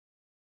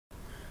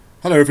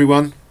Hello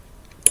everyone.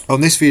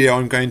 On this video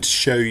I'm going to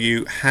show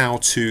you how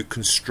to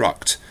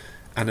construct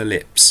an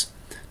ellipse.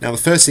 Now the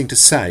first thing to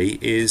say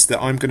is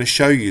that I'm going to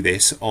show you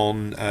this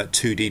on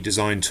 2D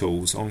design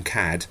tools on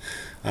CAD.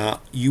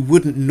 You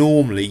wouldn't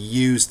normally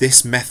use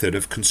this method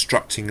of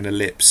constructing an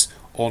ellipse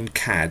on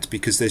CAD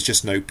because there's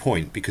just no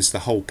point, because the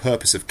whole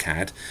purpose of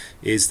CAD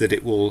is that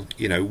it will,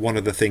 one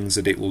of the things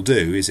that it will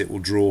do is it will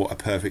draw a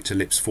perfect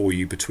ellipse for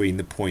you between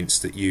the points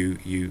that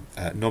you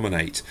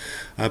nominate.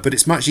 But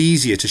it's much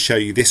easier to show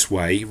you this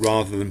way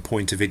rather than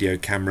point a video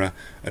camera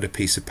at a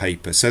piece of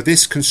paper. So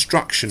this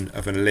construction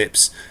of an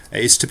ellipse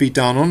is to be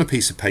done on a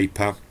piece of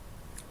paper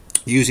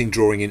using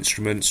drawing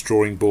instruments,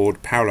 drawing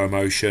board, parallel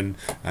motion,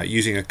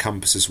 using a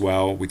compass as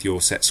well with your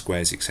set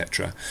squares,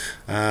 etc.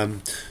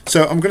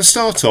 So I'm going to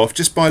start off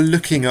just by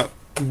looking at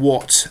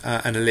what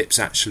an ellipse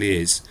actually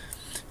is.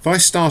 If I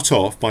start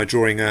off by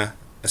drawing a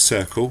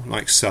circle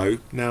like so,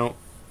 now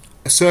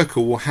a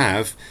circle will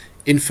have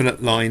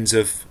infinite lines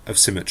of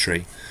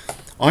symmetry.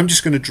 I'm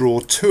just going to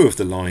draw two of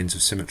the lines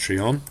of symmetry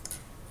on,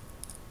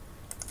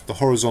 the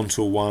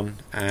horizontal one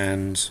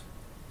and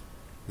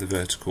the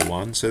vertical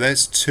one. So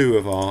there's two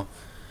of our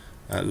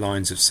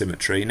lines of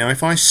symmetry. Now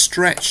if I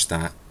stretch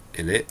that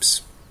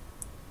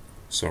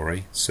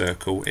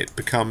circle, it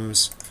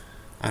becomes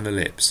an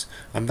ellipse,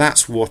 and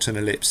that's what an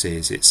ellipse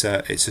is. It's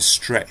a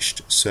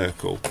stretched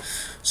circle.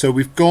 So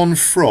we've gone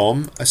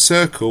from a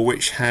circle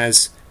which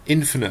has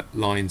infinite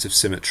lines of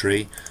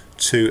symmetry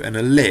to an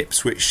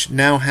ellipse which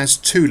now has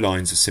two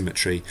lines of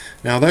symmetry.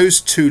 Now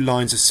those two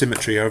lines of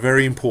symmetry are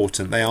very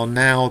important. They are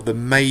now the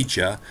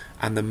major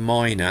and the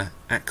minor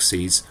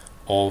axes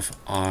of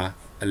our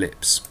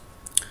ellipse.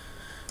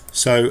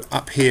 So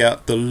up here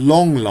the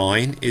long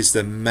line is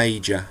the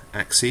major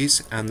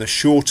axis and the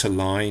shorter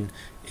line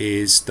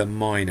is the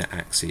minor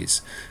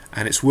axis.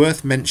 And it's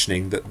worth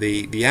mentioning that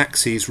the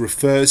axis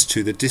refers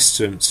to the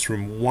distance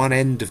from one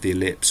end of the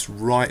ellipse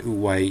right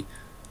away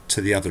to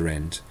the other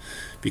end,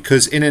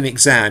 because in an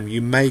exam you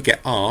may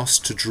get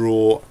asked to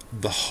draw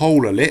the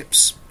whole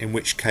ellipse, in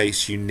which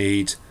case you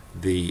need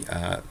the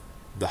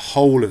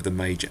whole of the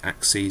major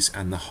axes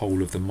and the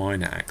whole of the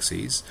minor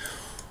axes,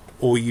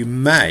 or you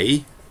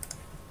may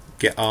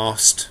get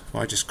asked, if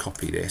I just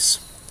copy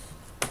this,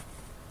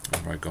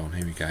 where have I gone?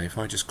 Here we go. If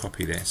I just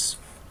copy this,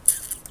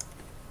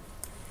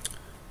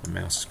 the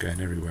mouse is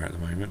going everywhere at the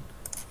moment.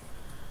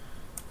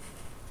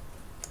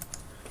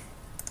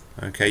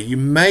 Okay, you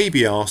may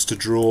be asked to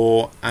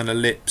draw an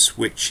ellipse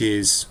which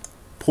is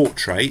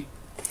portrait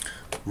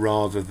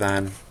rather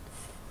than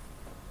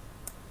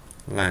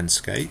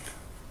landscape.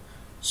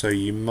 So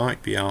you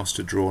might be asked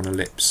to draw an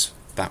ellipse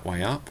that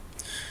way up.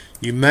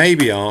 You may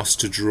be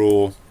asked to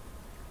draw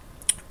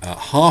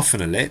half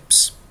an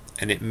ellipse,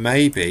 and it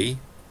may be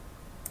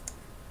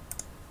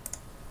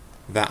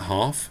that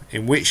half,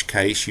 in which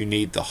case you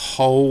need the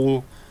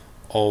whole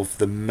of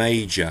the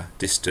major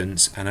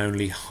distance and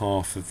only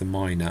half of the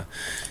minor.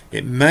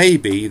 It may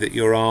be that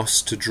you're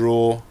asked to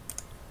draw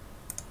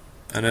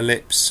an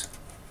ellipse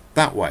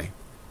that way,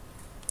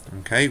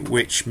 okay,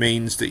 which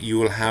means that you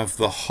will have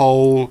the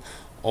whole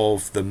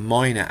of the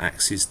minor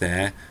axis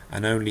there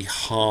and only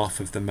half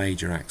of the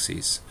major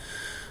axis.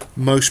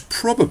 Most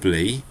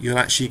probably you'll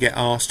actually get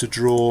asked to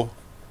draw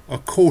a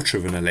quarter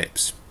of an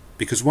ellipse,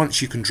 because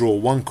once you can draw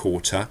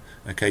 1/4,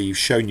 okay, you've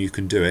shown you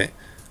can do it,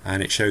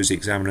 and it shows the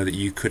examiner that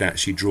you could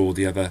actually draw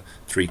the other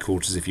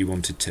 3/4 if you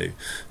wanted to.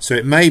 So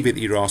it may be that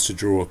you're asked to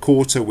draw a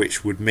quarter,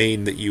 which would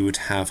mean that you would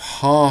have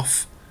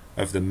half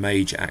of the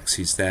major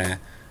axis there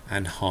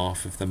and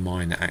half of the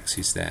minor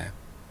axis there.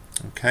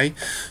 Okay,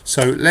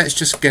 so let's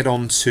just get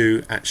on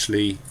to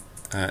actually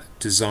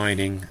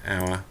designing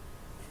our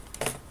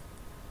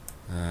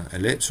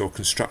ellipse, or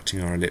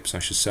constructing our ellipse I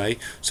should say.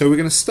 So we're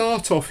going to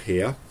start off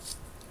here.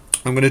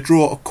 I'm going to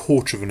draw a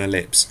quarter of an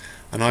ellipse,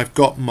 and I've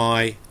got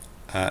my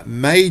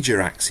major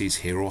axis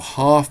here, or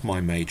half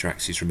my major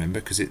axis,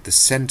 remember, because the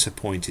center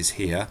point is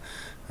here,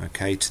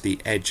 okay, to the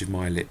edge of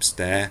my ellipse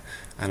there,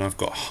 and I've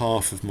got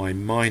half of my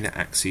minor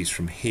axis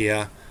from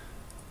here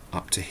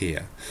up to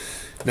here.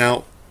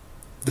 Now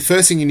the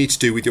first thing you need to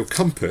do with your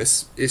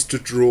compass is to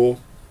draw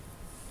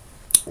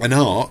an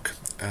arc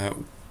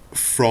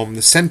from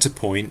the center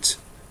point,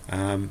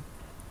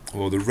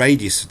 or the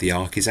radius of the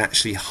arc is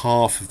actually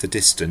half of the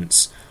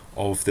distance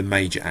of the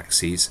major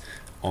axes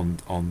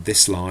on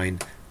this line,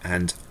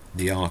 and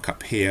the arc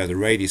up here, the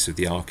radius of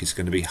the arc, is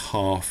going to be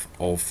half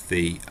of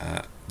the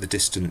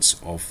distance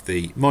of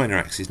the minor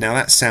axis. Now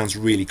that sounds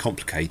really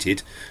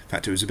complicated. In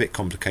fact, it was a bit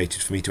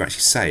complicated for me to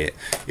actually say it.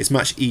 It's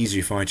much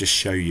easier if I just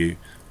show you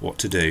what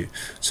to do.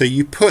 So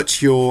you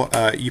put your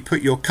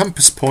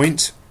compass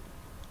point,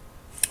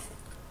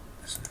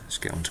 let's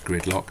get onto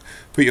gridlock,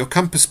 put your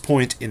compass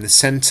point in the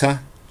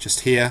center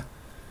just here,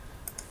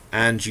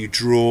 and you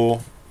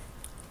draw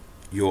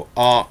your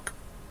arc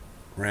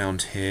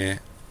round here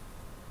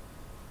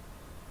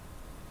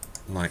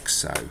like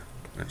so.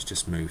 Let's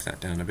just move that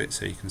down a bit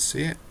so you can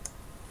see it.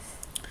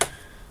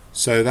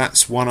 So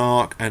that's one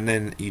arc, and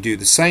then you do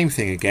the same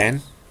thing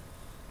again,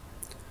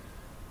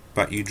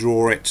 but you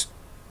draw it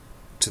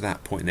to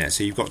that point there.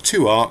 So you've got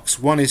two arcs,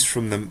 one is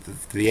from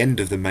the end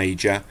of the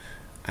major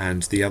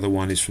and the other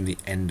one is from the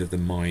end of the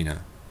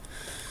minor.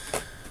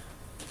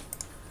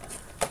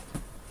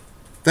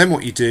 Then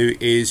what you do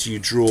is you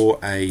draw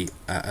a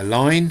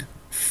line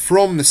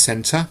from the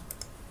centre.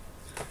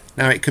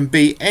 Now it can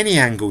be any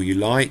angle you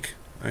like.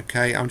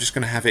 Okay, I'm just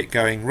going to have it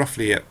going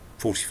roughly at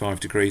 45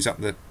 degrees up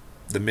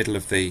the middle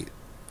of the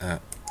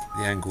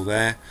angle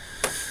there.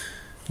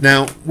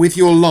 Now with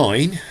your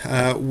line,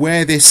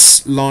 where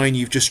this line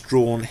you've just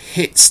drawn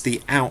hits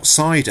the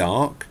outside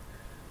arc,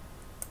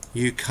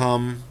 you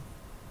come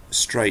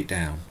straight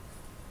down.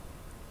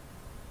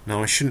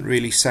 Now I shouldn't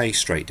really say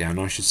straight down,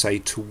 I should say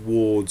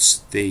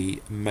towards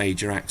the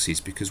major axis,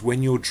 because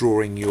when you're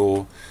drawing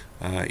your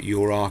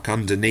arc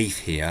underneath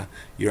here,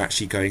 you're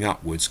actually going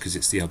upwards because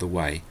it's the other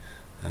way.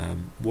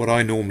 What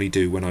I normally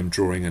do when I'm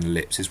drawing an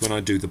ellipse is when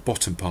I do the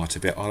bottom part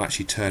of it, I'll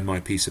actually turn my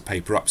piece of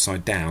paper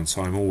upside down,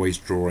 so I'm always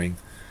drawing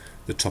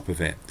the top of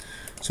it.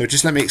 So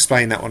just let me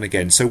explain that one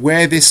again. So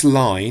where this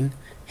line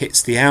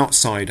hits the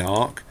outside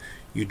arc,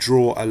 you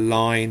draw a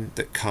line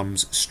that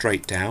comes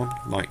straight down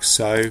like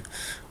so.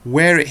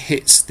 Where it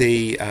hits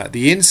the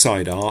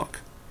inside arc,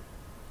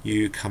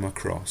 you come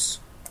across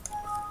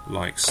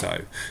like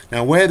so.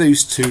 Now where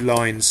those two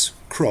lines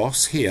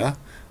cross here,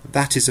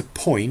 that is a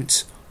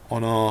point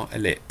on our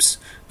ellipse.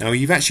 Now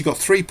you've actually got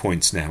 3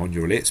 points now on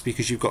your ellipse,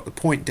 because you've got the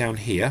point down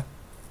here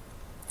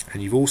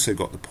and you've also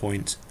got the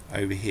point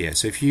over here.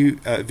 So if you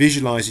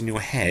visualize in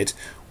your head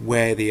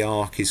where the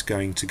arc is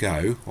going to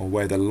go, or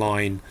where the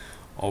line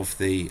of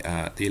the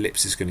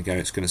ellipse is going to go,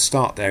 it's going to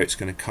start there, it's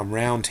going to come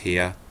round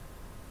here,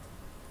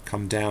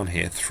 come down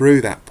here,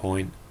 through that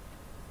point,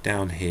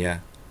 down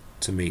here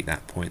to meet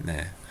that point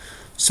there.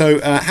 So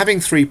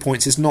having 3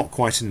 points is not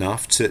quite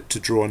enough to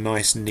draw a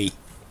nice neat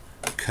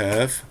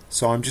curve,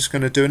 so I'm just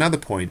going to do another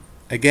point.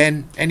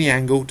 Again, any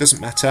angle,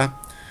 doesn't matter.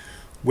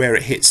 Where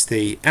it hits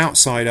the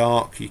outside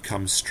arc, you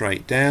come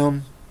straight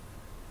down.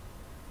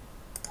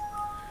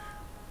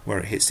 Where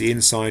it hits the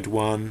inside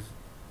one,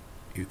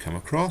 you come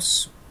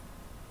across.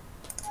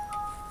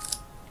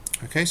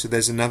 Okay, so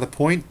there's another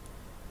point.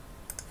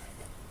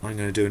 I'm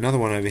going to do another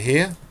one over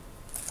here.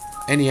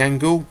 Any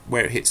angle,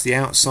 where it hits the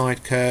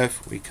outside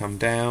curve, we come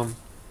down.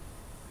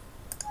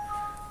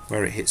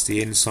 Where it hits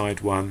the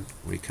inside one,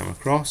 we come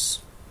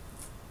across.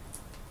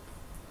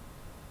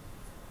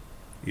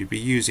 You'd be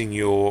using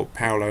your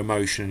parallel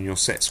motion and your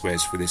set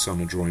squares for this on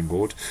a drawing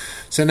board.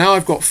 So now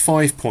I've got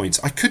 5 points.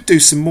 I could do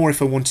some more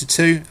if I wanted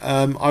to.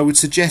 I would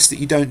suggest that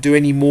you don't do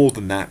any more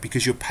than that,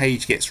 because your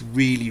page gets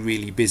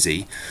really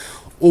busy.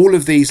 All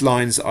of these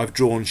lines that I've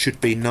drawn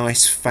should be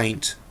nice,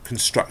 faint,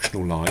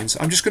 constructional lines.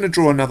 I'm just going to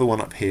draw another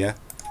one up here.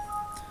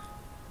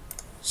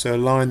 So a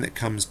line that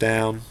comes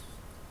down.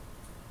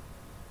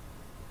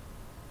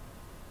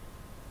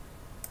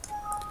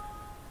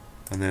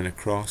 And then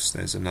across,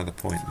 there's another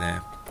point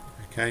there.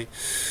 Okay,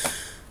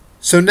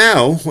 so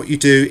now what you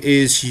do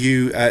is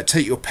you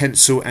take your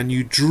pencil and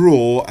you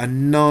draw a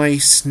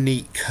nice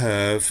neat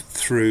curve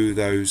through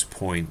those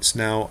points.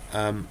 Now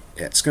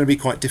it's going to be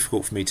quite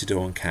difficult for me to do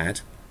on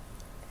CAD,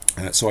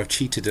 so I've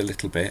cheated a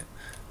little bit.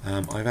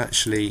 I've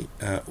actually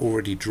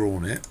already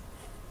drawn it.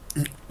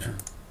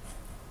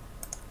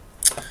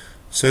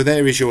 So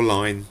there is your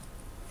line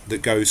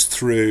that goes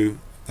through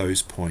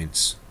those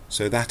points.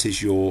 So that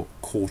is your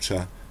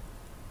quarter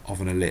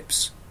of an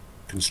ellipse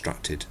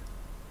constructed.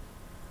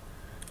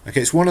 Okay,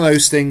 it's one of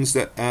those things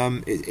that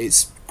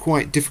it's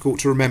quite difficult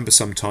to remember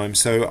sometimes,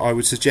 so I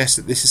would suggest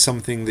that this is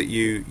something that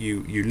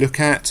you look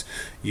at,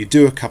 you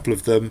do a couple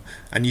of them,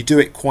 and you do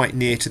it quite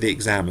near to the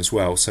exam as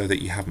well, so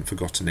that you haven't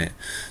forgotten it.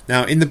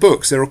 Now in the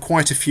books there are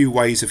quite a few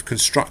ways of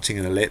constructing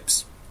an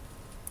ellipse.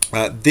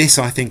 This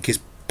I think is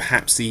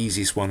perhaps the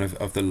easiest one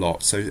of the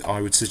lot, so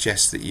I would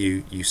suggest that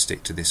you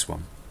stick to this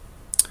one.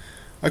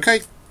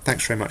 Okay,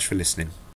 thanks very much for listening.